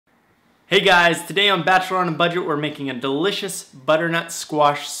Hey guys, today on Bachelor on a Budget we're making a delicious butternut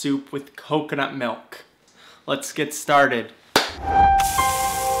squash soup with coconut milk. Let's get started.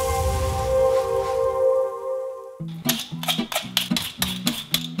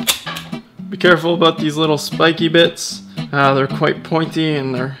 Be careful about these little spiky bits. They're quite pointy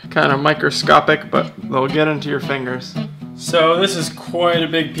and they're kind of microscopic, but they'll get into your fingers. So this is quite a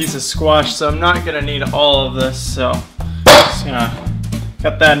big piece of squash, so I'm not gonna need all of this, so just gonna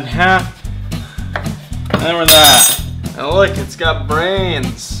cut that in half. And then with that, and look, it's got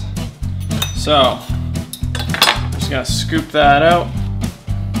brains. So, I'm just gonna scoop that out.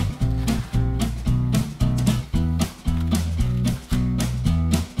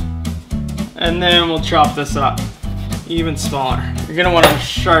 And then we'll chop this up even smaller. You're gonna want a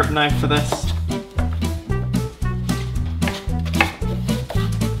sharp knife for this.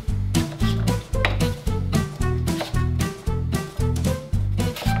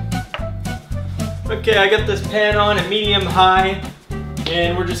 Okay, I got this pan on at medium-high,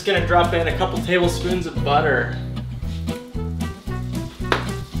 and we're just gonna drop in a couple tablespoons of butter.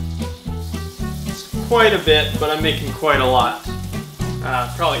 It's quite a bit, but I'm making quite a lot.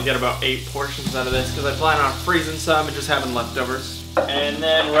 Probably get about 8 portions out of this because I plan on freezing some and just having leftovers. And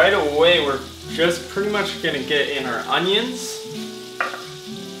then right away, we're just pretty much gonna get in our onions,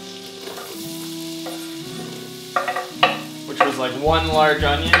 which was like 1 large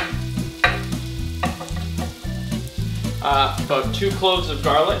onion. About 2 cloves of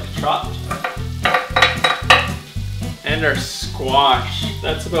garlic chopped. And our squash.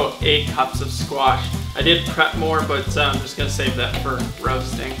 That's about 8 cups of squash. I did prep more, but I'm just going to save that for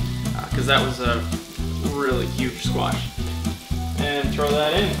roasting because that was a really huge squash. And throw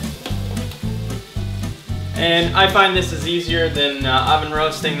that in. And I find this is easier than oven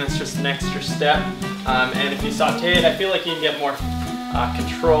roasting. That's just an extra step. And if you saute it, I feel like you can get more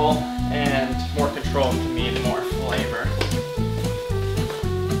control, and more control can mean more flavor.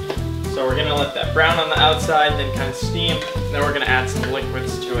 So we're gonna let that brown on the outside, then kind of steam, and then we're gonna add some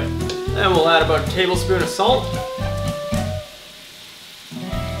liquids to it. Then we'll add about a tablespoon of salt.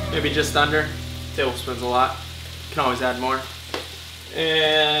 Maybe just under. Tablespoon's a lot. You can always add more.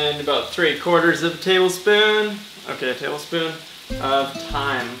 And about 3/4 of a tablespoon. Okay, a tablespoon of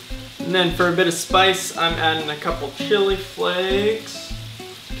thyme. And then for a bit of spice, I'm adding a couple chili flakes.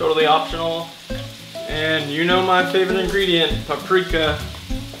 Totally optional. And you know my favorite ingredient, paprika.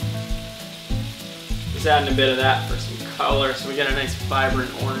 Just adding a bit of that for some color so we get a nice vibrant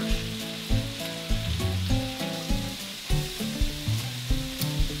orange.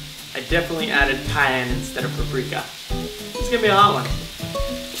 I definitely added cayenne instead of paprika. It's gonna be a hot one.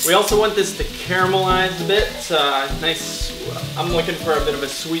 We also want this to caramelize a bit. Nice. I'm looking for a bit of a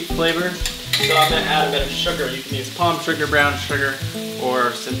sweet flavor, so I'm gonna add a bit of sugar. You can use palm sugar, brown sugar,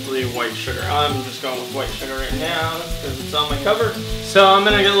 or simply white sugar. I'm just going with white sugar right now because it's on my cover. So I'm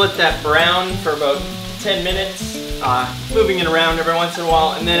gonna let that brown for about 10 minutes, moving it around every once in a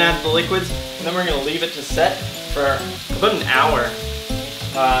while, and then add the liquids, and then we're gonna leave it to set for about an hour.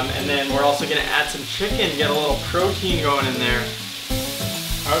 And then we're also gonna add some chicken, get a little protein going in there.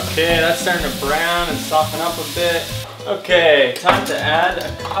 Okay, that's starting to brown and soften up a bit. Okay, time to add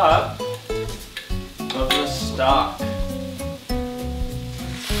a cup of the stock.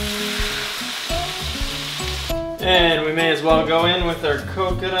 And we may as well go in with our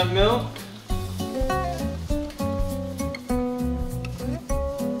coconut milk.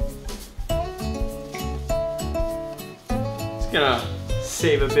 Just gonna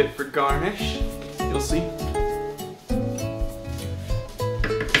save a bit for garnish. You'll see.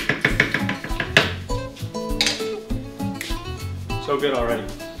 So good already.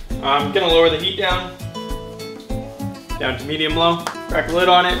 I'm gonna lower the heat down to medium-low, crack a lid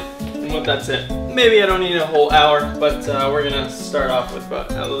on it, and that's it. Maybe I don't need a whole hour, but we're gonna start off with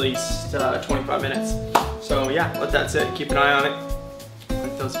about at least 25 minutes. So yeah, let that sit, keep an eye on it.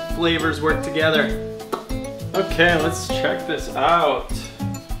 Let those flavors work together. Okay, let's check this out.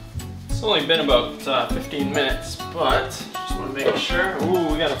 It's only been about 15 minutes, but just wanna make sure.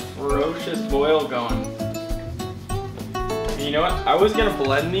 Ooh, we got a ferocious boil going. You know what? I was gonna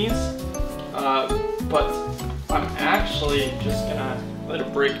blend these, but I'm actually just gonna let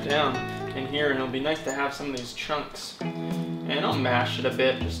it break down in here, and it'll be nice to have some of these chunks. And I'll mash it a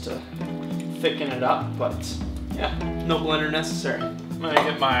bit just to thicken it up, but yeah, no blender necessary. I'm gonna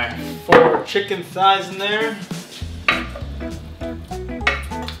get my 4 chicken thighs in there.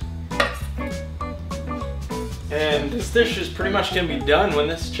 And this dish is pretty much gonna be done when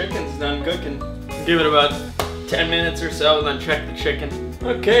this chicken's done cooking. Give it about 10 minutes or so, then check the chicken.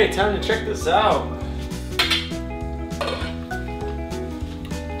 Okay, time to check this out.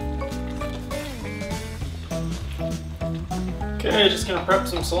 Okay, just gonna prep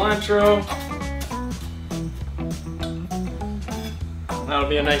some cilantro. That'll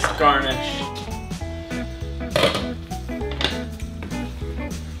be a nice garnish.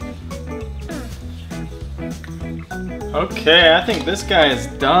 Okay, I think this guy is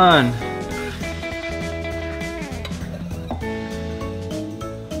done.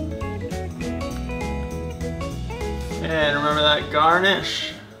 And remember that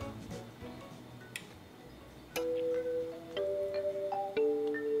garnish.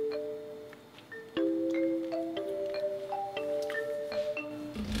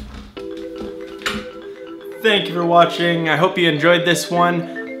 Thank you for watching. I hope you enjoyed this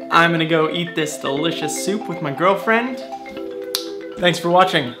one. I'm gonna go eat this delicious soup with my girlfriend. Thanks for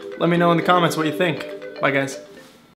watching. Let me know in the comments what you think. Bye guys.